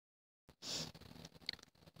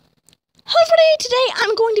Hello everybody, today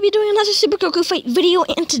I'm going to be doing another Super Goku fight video,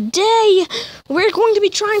 and today we're going to be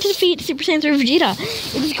trying to defeat Super Saiyan 3 Vegeta.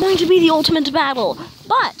 It is going to be the ultimate battle,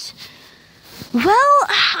 but, well,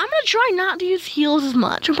 I'm going to try not to use heals as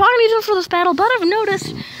much. I'm probably going to use them for this battle, but I've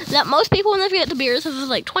noticed that most people when they get to Beerus have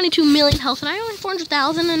like 22 million health, and I only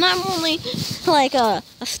 400,000, and I'm only like a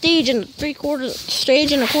stage and a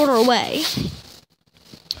quarter away.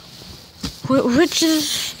 Which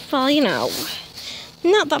is, well, you know,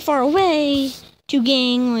 not that far away to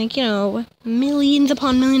gain, like, you know, millions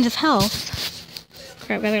upon millions of health.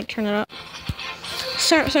 Crap, I gotta turn it up.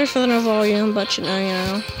 Sorry for the no volume, but you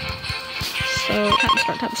know. So,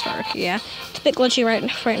 tap to start. Yeah, it's a bit glitchy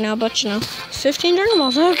right now, but you know, 15 Dragon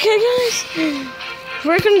Balls. Okay, guys,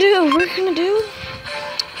 we're gonna do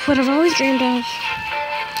what I've always dreamed of.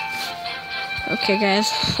 Okay, guys,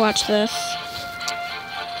 watch this.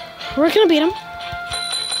 We're gonna beat him.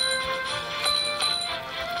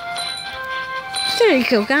 There you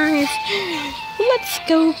go, guys. Let's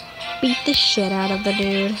go beat the shit out of the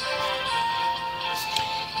dude.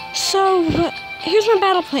 So, here's my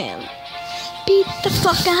battle plan. Beat the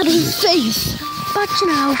fuck out of his face. But, you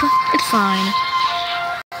know, it's fine.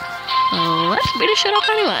 Let's beat his shit up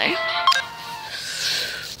anyway.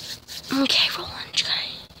 Okay, Roland.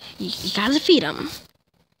 You gotta defeat him.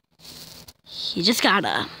 You just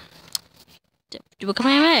gotta do a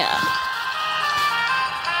Kamehameha.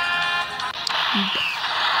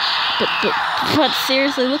 But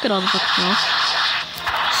seriously, look at all the fucking health.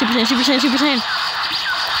 Super Saiyan.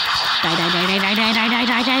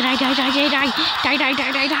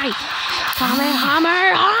 Die.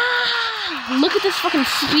 Hammer. Look at this fucking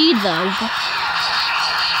speed, though.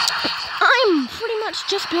 I'm pretty much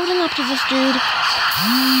just building up to this dude.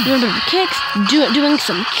 Doing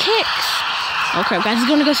some kicks. Oh crap, guys, he's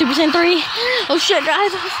gonna go Super Saiyan 3. Oh shit,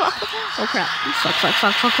 guys. Oh fuck. Oh crap. Fuck.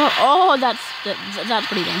 Oh, that's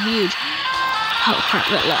pretty damn huge. Oh crap,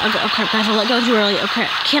 guys, I let go too early. Oh crap.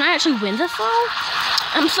 Can I actually win this though?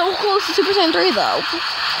 I'm so close to Super Saiyan 3 though.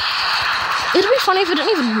 It'd be funny if it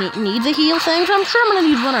didn't even need the heal things. I'm sure I'm gonna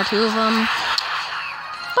need one or two of them.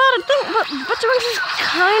 But I think, but doing this is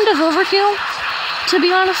kind of overkill, to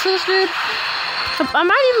be honest with this dude. I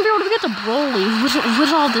might even be able to get the BROLY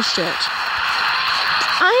with all this shit.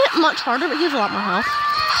 I hit much harder, but he has a lot more health.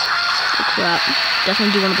 Oh crap.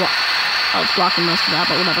 Definitely do want to block. Oh, it's blocking most of that,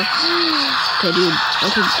 but whatever. Okay, dude.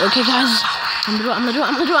 Okay, guys. I'm gonna do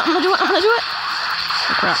it.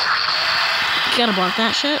 Oh crap. Gotta block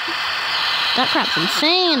that shit. That crap's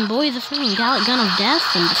insane, boy. The freaking Gallic Gun of Death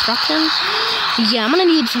and Destruction. Yeah, I'm gonna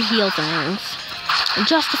need some heal things.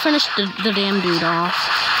 Just to finish the damn dude off.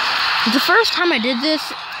 The first time I did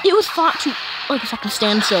this, it was fought to like a fucking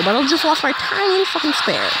standstill, but I just lost my tiny fucking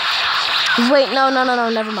spare. Wait, no,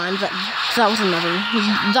 never mind. That wasn't never.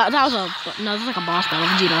 That was like a boss battle,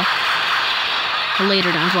 VEGETA.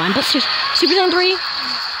 Later down the line, but Super Saiyan 3,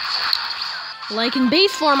 like in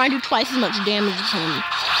base form, I do twice as much damage as him,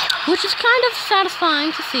 which is kind of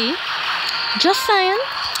satisfying to see. Just saying.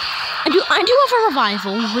 I do have a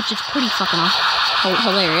revival, which is pretty fucking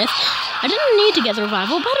hilarious. I didn't need to get the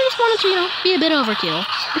revival, but I just wanted to, you know, be a bit overkill.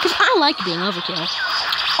 Because I like being overkill.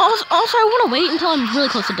 Also, I want to wait until I'm really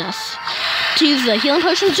close to death to use the healing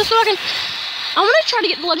potions, just so I want to try to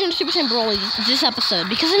get the Legend of Super Saiyan BROLY this episode,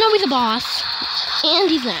 because I know he's a boss, and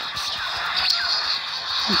he's next.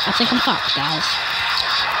 I think I'm fucked, guys.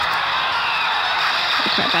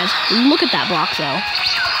 Oh crap, guys. Look at that block, though.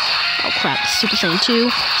 Oh crap, Super Saiyan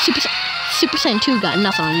 2. Super Saiyan 2 got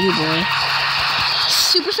nothing on you, boy.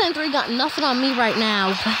 Super Saiyan 3 got nothing on me right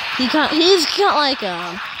now. He's got like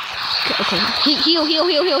a... Okay, heal.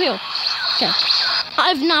 Okay.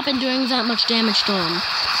 I've not been doing that much damage to him.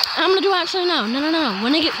 I'm gonna do actually no.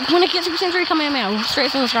 When I get Super Saiyan 3 Kamehameha,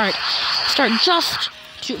 straight from the start just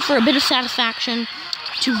for a bit of satisfaction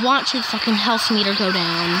to watch his fucking health meter go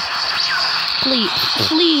down. Please,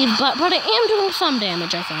 but I am doing some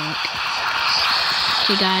damage, I think.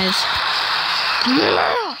 Okay, guys.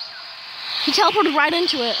 He teleported right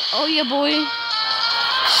into it. Oh yeah, boy.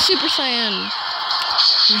 Super Saiyan.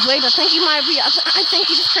 Wait, I think he might be. I think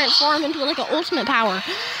he just transformed into like an ultimate power.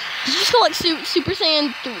 Did you just go like Super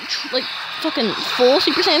Saiyan, like fucking full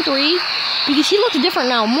Super Saiyan 3? Because he looks different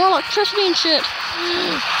now, more electricity and shit.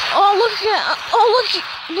 Oh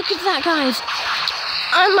look at that, guys.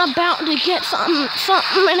 I'm about to get something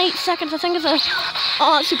in 8 seconds. I think it's a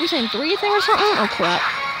Super Saiyan 3 thing or something. Oh crap.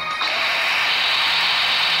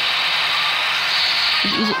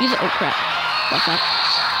 Use it. Oh crap. Fuck that.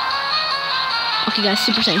 Okay, guys,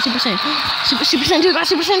 Super Saiyan 2, guys,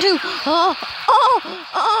 Super Saiyan 2.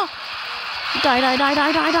 Die.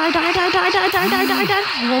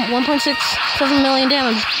 1.67 million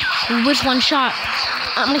damage. With one shot.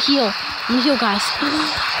 I'm gonna heal, guys.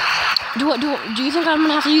 Do you think I'm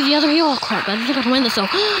gonna have to use the other heal? Oh crap, guys, I think I can win this though.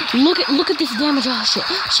 Look at this damage. Oh shit.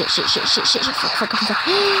 Fuck.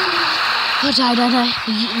 Oh, die.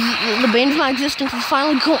 The bane of my existence is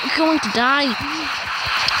finally going to die.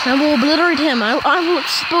 I will obliterate him. I will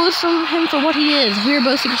expose him for what he is. We're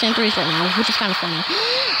both Super Saiyan 3s right now, which is kind of funny.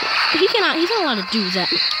 He's not allowed to do that.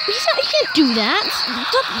 He can't do that.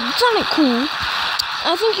 That's not cool.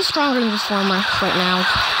 I think he's stronger than his former right now.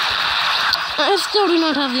 I still do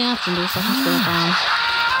not have the option to fucking spin it down.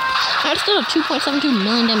 I still have 2.72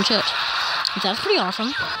 million damage hit. That's pretty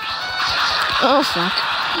awesome. Oh fuck.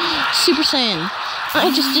 Super Saiyan. I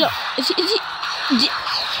just did. Is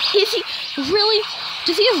he really?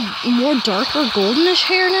 Does he have more darker goldenish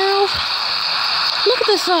hair now? Look at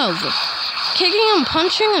this though. Kicking and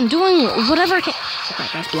punching and doing whatever I can. Okay,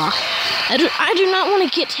 that's block. I do not want to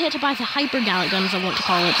get hit by the Hyper Gallic Gun, as I want to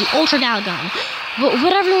call it. The Ultra Gallic Gun. But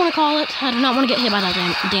whatever you want to call it, I do not want to get hit by that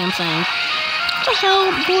damn thing. What the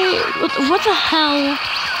hell, boy? What the hell?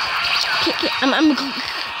 I'm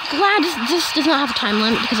glad this does not have a time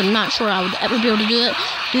limit, because I'm not sure I would ever be able to do it.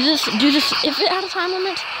 Do this if it had a time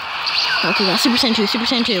limit. Okay, yeah, Super Saiyan 2.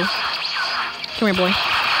 Come here, boy.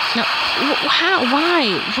 No, how?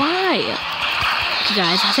 Why? Okay,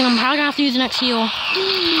 guys, I think I'm probably gonna have to use the next heal.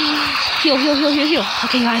 Heal.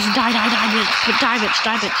 Okay, guys, die, bitch. Die,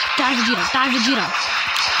 Vegeta.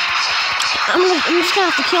 I'm just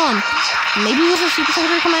gonna have to kill him. Maybe with a Super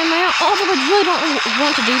Saiyan command right now. Although I really don't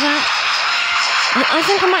want to do that. I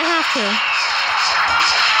think I might have to.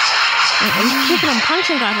 I'm kicking and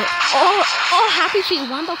punching, guys. Oh, happy feet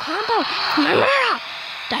wombo combo.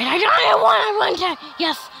 Die. I won.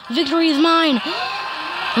 Yes, victory is mine.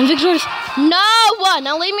 I'm victorious. No!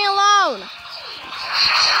 Now leave me alone.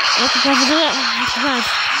 Okay, guys,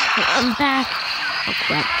 I'm back. Oh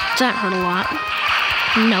crap, that hurt a lot.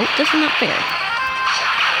 Nope, this is not fair.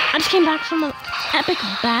 I just came back from an epic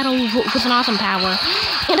battle with an awesome power,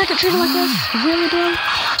 and I got treated like this? Really, dude?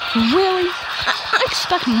 Really? I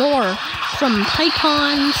expect more from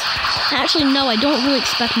Pycons. Actually, no, I don't really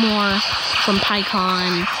expect more from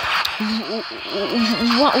Pycon.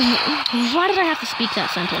 Why did I have to speak that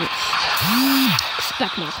sentence?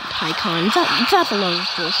 Expect more from Pycon. That's a load of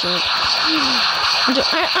bullshit.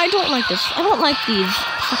 I don't like this. I don't like these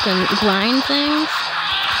fucking grind things.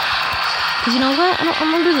 Cause you know what? I'm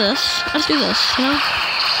gonna do this. I just do this, you know?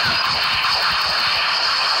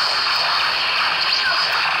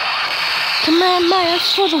 Command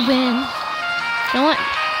Mass for the win. You know what?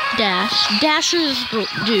 Dash is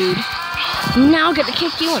dude. Now I get to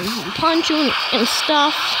kick you and punch you and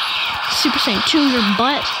stuff. Super Saiyan 2 your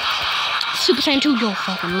butt. Super Saiyan 2 your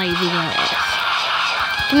fucking lazy ass.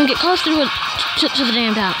 I'm gonna get close to the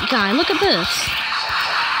damn guy. Look at this.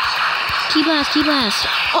 Key blast.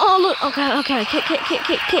 Oh look, okay. Kick,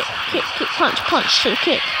 punch,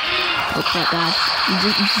 kick. Oh crap, guys.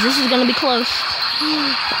 This is gonna be close.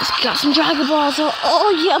 It's got some Dragon Balls. Oh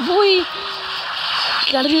yeah, boy.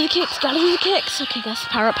 Gotta do the kicks. Okay, guys,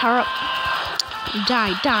 power up.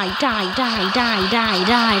 Die. Super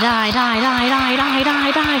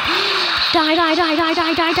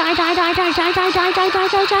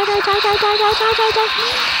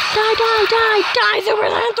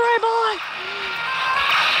Saiyan 3, boy.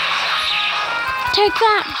 Take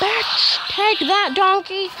that, bitch. Take that,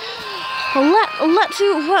 donkey. Let's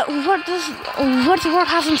see what the world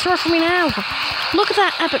has in store for me now. Look at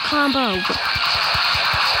that epic combo.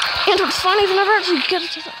 And what's funny is I never actually get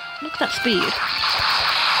to look at that speed.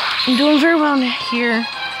 I'm doing very well here.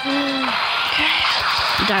 Okay.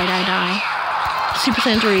 Die. Super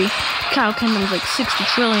Saiyan 3. Cow Kingdom's like 60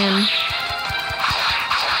 trillion.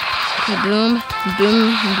 Okay, boom.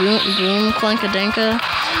 Clankadanka.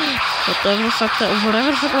 Whatever the fuck that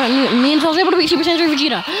means. I was able to beat Super Saiyan 3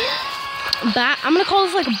 Vegeta. I'm gonna call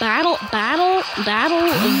this like a battle of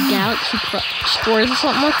Galaxy Destroyers or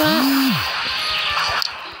something like that.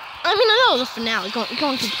 I mean, I know the finale is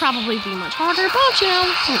going to probably be much harder, but you know,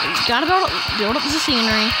 you gotta build up the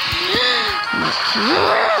scenery.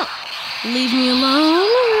 Leave me alone.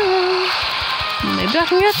 Maybe I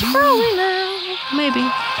can get to BROLY now. Maybe.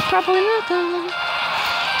 Probably not though.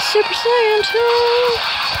 Super Saiyan 2.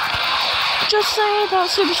 Just saying about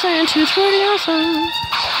Super Saiyan 2, it's pretty awesome.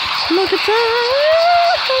 Look at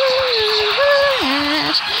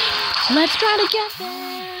that. Let's try to get there.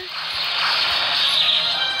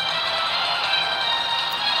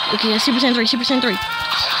 Okay, yeah, Super Saiyan 3.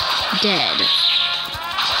 Dead.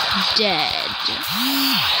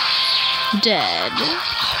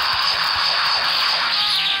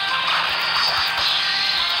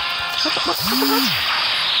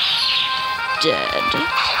 Dead.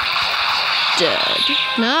 Dead.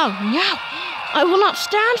 No, no. I will not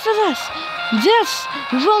stand for this. This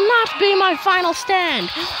will not be my final stand.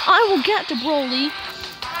 I will get to Broly,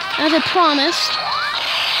 as I promised.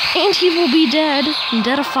 And he will be dead,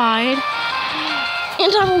 deadified.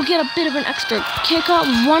 And I will get a bit of an extra kick up,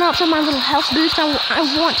 one up to my little health boost I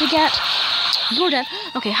want to get. You're dead.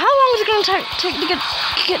 Okay, how long is it going to take to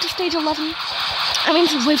get to stage 11? I mean,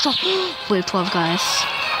 this is wave 12. Wave 12, guys.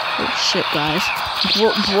 Oh, shit, guys.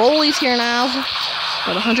 Broly's here now.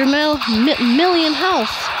 Got 100 million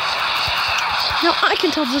health. Now, I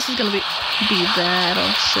can tell this is going to be bad.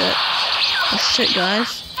 Oh, shit. Oh, shit,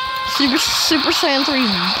 guys. Super Saiyan 3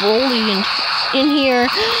 Broly in here.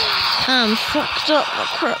 I'm fucked up. Oh,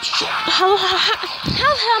 crap. Shit. How the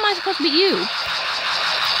hell am I supposed to beat you?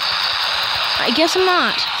 I guess I'm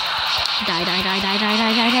not.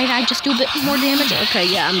 Die. Just do a bit more damage. Okay,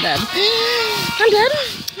 yeah, I'm dead. I'm dead.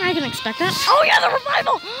 I can expect that. Oh, yeah, the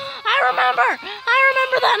revival. I remember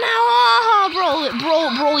that now. Oh,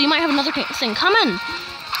 Broly, you might have another thing coming.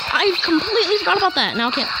 I completely forgot about that. Now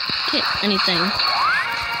I can't hit anything.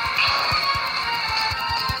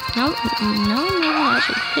 No, I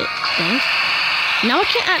actually hit things. Now I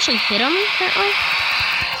can't actually hit them, apparently.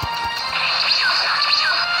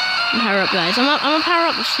 Power up, guys. I'm gonna power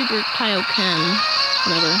up the Super Kaioken.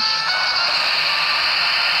 Whatever.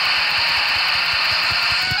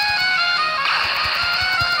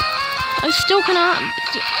 I still cannot.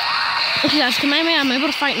 Okay, guys, I'm able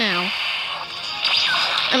to fight now.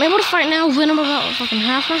 I'm able to fight now. Win them about fucking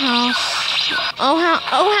half my health. Oh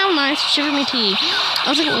how nice. Shiver me tea. I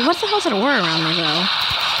was like, what the hell's that word around me though?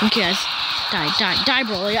 Okay, guys, die,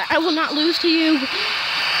 Broly. I will not lose to you.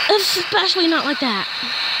 Especially not like that.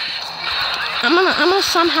 I'm gonna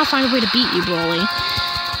somehow find a way to beat you, Broly.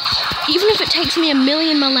 Even if it takes me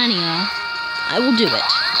 1,000,000 millennia, I will do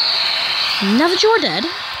it. Now that you're dead,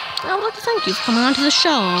 I would like to thank you for coming onto the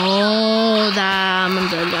show. I'm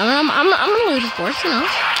gonna lose, of course. You know,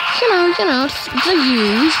 the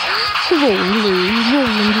use. Rolling to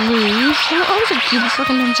lose. I always have to keep a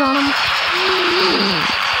fucking damage on him.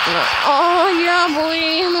 Oh yeah,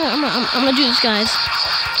 boy. I'm gonna do this, guys.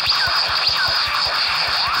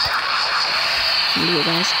 I'm gonna do it,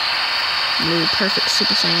 guys. I'm gonna do perfect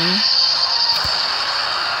Super Saiyan.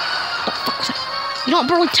 What the fuck was that? You don't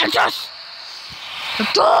Broly touch us! Or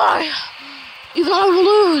die! Even though I will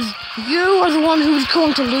lose! You are the one who's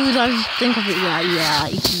going to lose. I just think of it.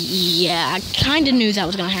 Yeah. I kind of knew that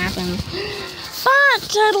was going to happen.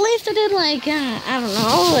 But at least I did, like, I don't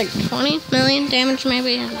know, like 20 million damage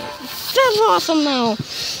maybe. That's awesome, though.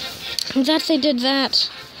 That they did that.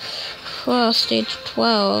 Well, stage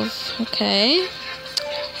 12. Okay.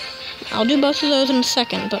 I'll do both of those in a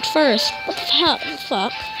second. But first, what the hell? What the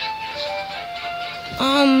fuck?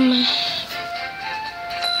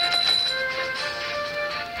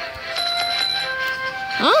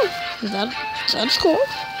 Oh, that's cool.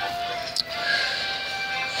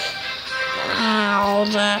 Ow,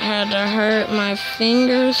 that had to hurt my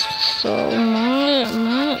fingers so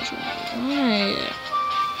much. Why?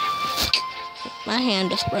 My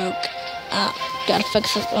hand just broke. Gotta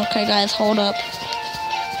fix it. Okay, guys, hold up.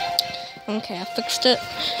 Okay, I fixed it.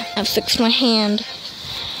 I fixed my hand.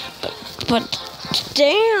 But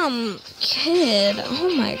damn, kid. Oh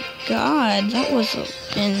my god, that was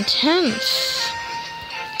intense.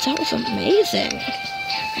 That was amazing.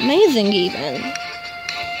 Amazing, even.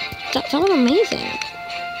 That was amazing.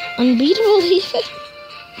 Unbeatable, even.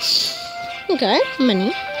 Okay,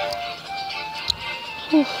 menu.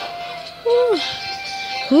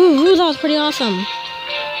 Ooh, that was pretty awesome.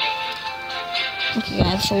 Okay,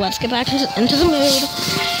 guys, so let's get back into the mood.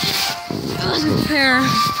 Let's prepare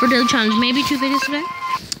for daily challenge. Maybe 2 videos today.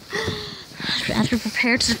 As we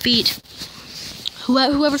prepare to defeat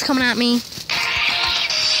whoever's coming at me.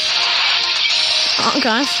 Oh,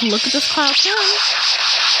 guys, look at this Cloud King.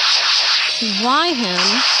 Why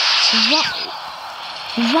him?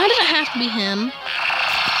 Why did it have to be him?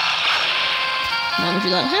 Now if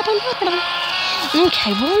you let it happen,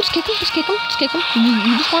 okay, well, just kick him.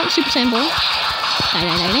 You just want Super Saiyan Boy.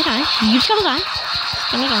 Die. You just gotta die.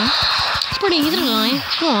 It's pretty easy to die.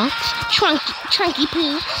 Aw, Trunky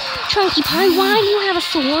Pie, why do you have a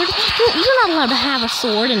sword? You're not allowed to have a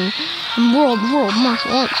sword in World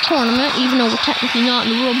Martial Arts Tournament, even though we're technically not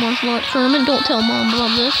in the World Martial Arts Tournament. Don't tell Mom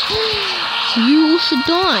about this. You should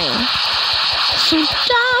die. So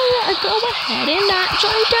die, go ahead and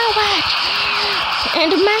actually do it.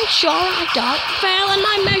 And make sure I don't fail in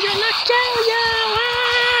my mission to kill you.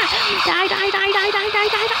 Die.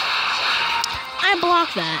 I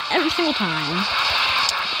block that every single time.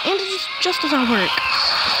 and it just doesn't work.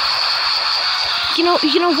 You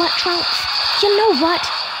know what, Trunks? You know what?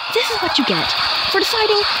 This is what you get for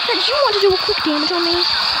deciding that you want to do a quick damage on me.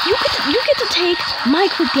 You get to take my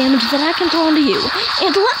quick damage that I can throw into you.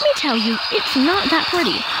 And let me tell you, it's not that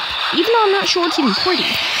pretty. Even though I'm not sure it's even pretty.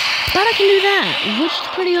 But I can do that, which is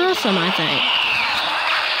pretty awesome, I think.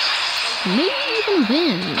 Maybe even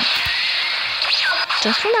win.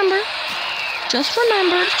 Just remember,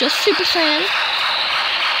 it's just Super Saiyan.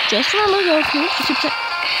 Just remember, Goku, Super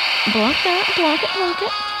Saiyan. Block that, block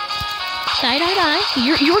it. Die.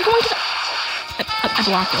 You're going to... I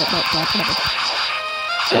blocked it, but whatever.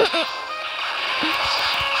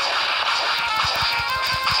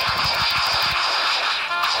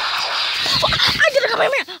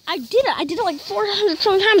 I did it like 400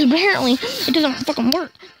 sometimes, but apparently it doesn't fucking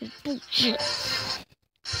work. It's bullshit.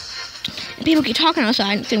 And people keep talking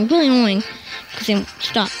outside, and it's getting really annoying. Because they won't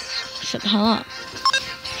stop. Shut the hell up.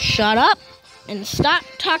 Shut up and stop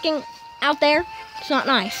talking out there. It's not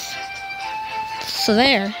nice. So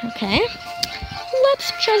there, okay.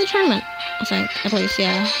 Let's try the tournament. I think, at least,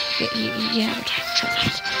 yeah. Yeah, try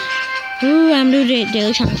that. Ooh, I'm doing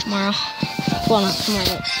daily challenge tomorrow. Well, not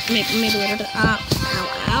tomorrow, maybe later. Ow.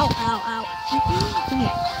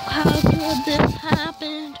 How could this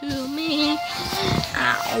happen to me?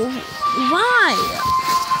 Ow. Why?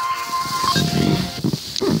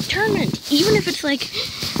 Tournament, even if it's like,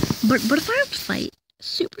 but if I have to fight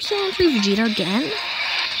Super Saiyan 3 Vegeta again?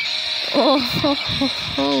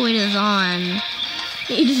 Oh, it is on.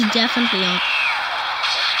 It is definitely on.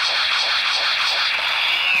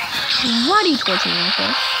 Why do you torture me like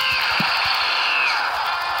this?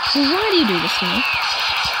 Why do you do this to me?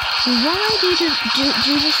 Why do you do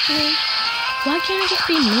this to me? Why can't it just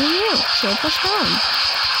be me and you? Shield plus one.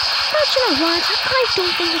 But you know what? I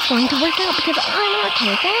don't think it's going to work out because I'm a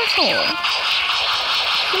cake asshole.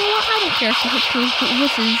 You know what? I don't care if he hits me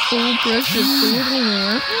with his full precious sword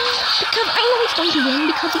anymore. Because I know he's going to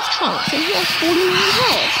win because he's Trunks and he has 40 million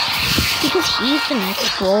health. Because he's the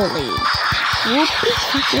next BROLY. Whoopie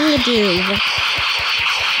fucking do.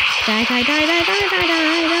 Die.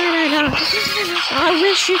 I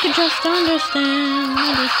wish you could just understand.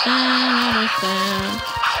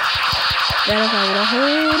 That if I would have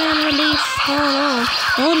hold and release,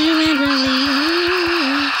 hold you and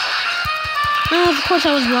release. Oh, of course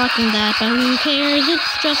I was blocking that, but who cares?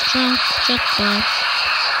 It's just Trunks.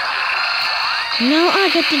 No, I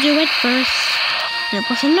get to do it first. It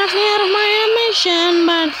wasn't nothing out of my animation,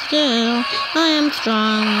 but still, I am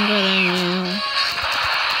stronger than you.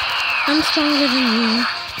 I'm stronger than you.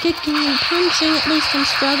 Kicking and punching, at least I'm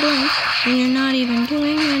struggling. When you're not even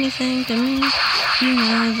doing anything to me. You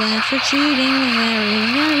know that you're cheating very,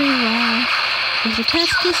 very well. If you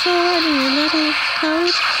test your sword and your little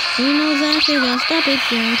coach, you know that you're just a big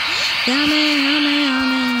joke.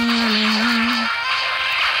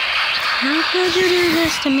 How could you do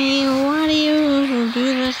this to me? Why do you do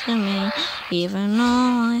this to me? Even though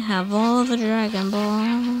I have all the Dragon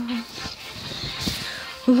Balls.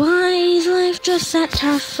 Why is life just that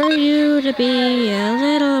tough for you to be a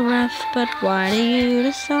little rough? But why do you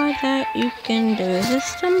decide that you can do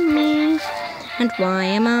this to me? And why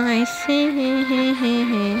am I singing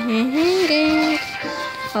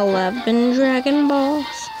 11 Dragon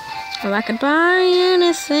Balls? Well, I could buy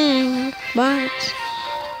anything, but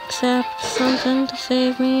except something to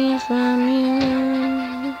save me from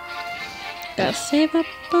you. Gotta save up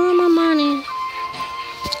all my money.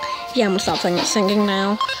 Yeah, I'm gonna stop singing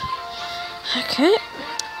now. Okay.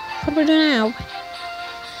 What do we do now?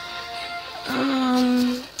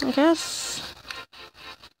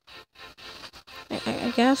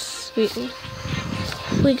 I guess we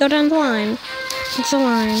go down the line. It's a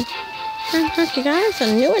line. Okay, guys, a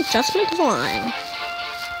new adjustment to the line.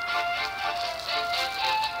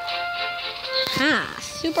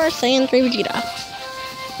 Super Saiyan 3 Vegeta.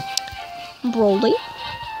 BROLY.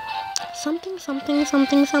 Something.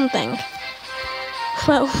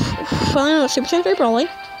 Well, I know Super Saiyan 3 BROLY.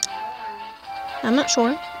 I'm not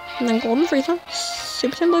sure. And then Golden Frieza,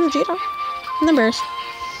 Super Saiyan Blue Vegeta, and then Bears.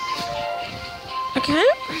 Okay,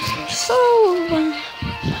 so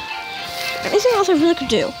anything else I really could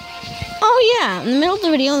do? Oh yeah, in the middle of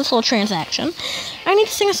the video, this little transaction, I need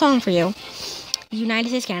to sing a song for you. United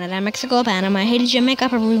States, Canada, Mexico, Panama, Haiti, Jamaica,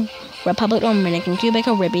 Peru, Republic, Dominican, Cuba,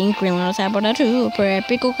 Caribbean, Greenland, El Salvador, Puerto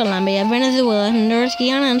Rico, Colombia, Venezuela, Honduras,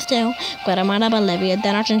 Guyana, and still Guatemala, Bolivia,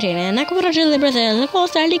 then Argentina, Ecuador, Chile, Brazil,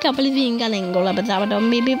 Costa Rica, Bolivia, Angola, Salvador,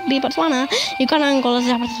 Botswana, Uganda, Angola,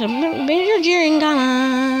 Nigeria,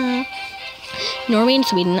 Ghana. Norway,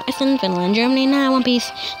 Sweden, Iceland, Finland, Germany, now One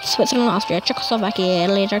Piece, Switzerland, Austria, Czechoslovakia,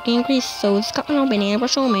 Italy, Turkey, and Greece, so Scotland, Albania,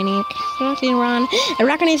 Russia, Romania, Iran,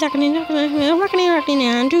 Iraq, and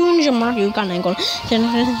Tunisia, Uganda, Angola,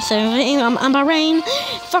 Bahrain,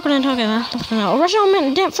 fucking talking about Russia,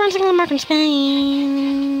 France, England, America,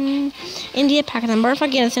 Spain, India, Pakistan, Burma,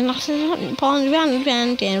 Afghanistan, Poland,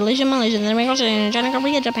 Japan, Malaysia, China,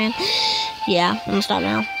 Korea, Japan. Yeah, I'm gonna stop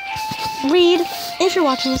now. Reed, if you're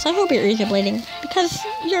watching this, I hope your ears are bleeding because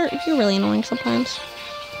you're really annoying sometimes.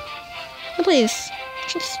 And please,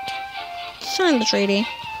 just sign the treaty.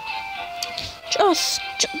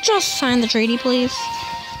 Just sign the treaty, please.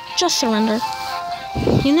 Just surrender.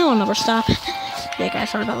 You know I'll never stop. Yeah, guys,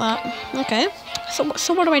 sorry about that. Okay, so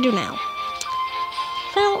what do I do now?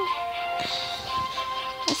 Well,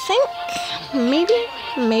 I think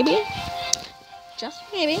maybe, just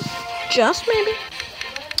maybe,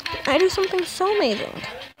 I do something so amazing,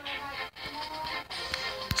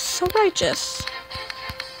 so righteous,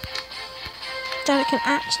 that it can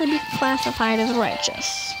actually be classified as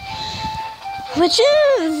righteous. Which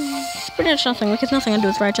is pretty much nothing, because nothing I do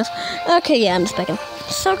is righteous. Okay, yeah, I'm just picking.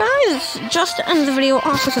 So guys, just to end the video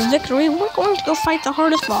off with a victory, we're going to go fight the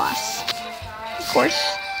hardest boss. Of course,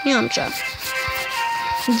 Yamcha.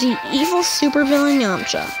 The evil supervillain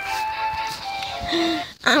Yamcha.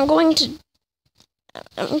 I'm going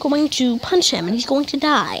to punch him and he's going to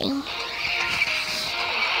die.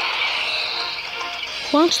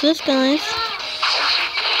 Watch this, guys.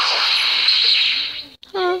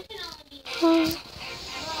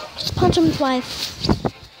 Just punch him twice.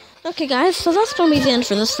 Okay, guys, so that's going to be the end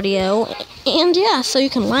for this video. And yeah, so you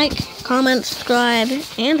can like, comment, subscribe,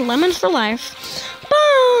 and lemons for life.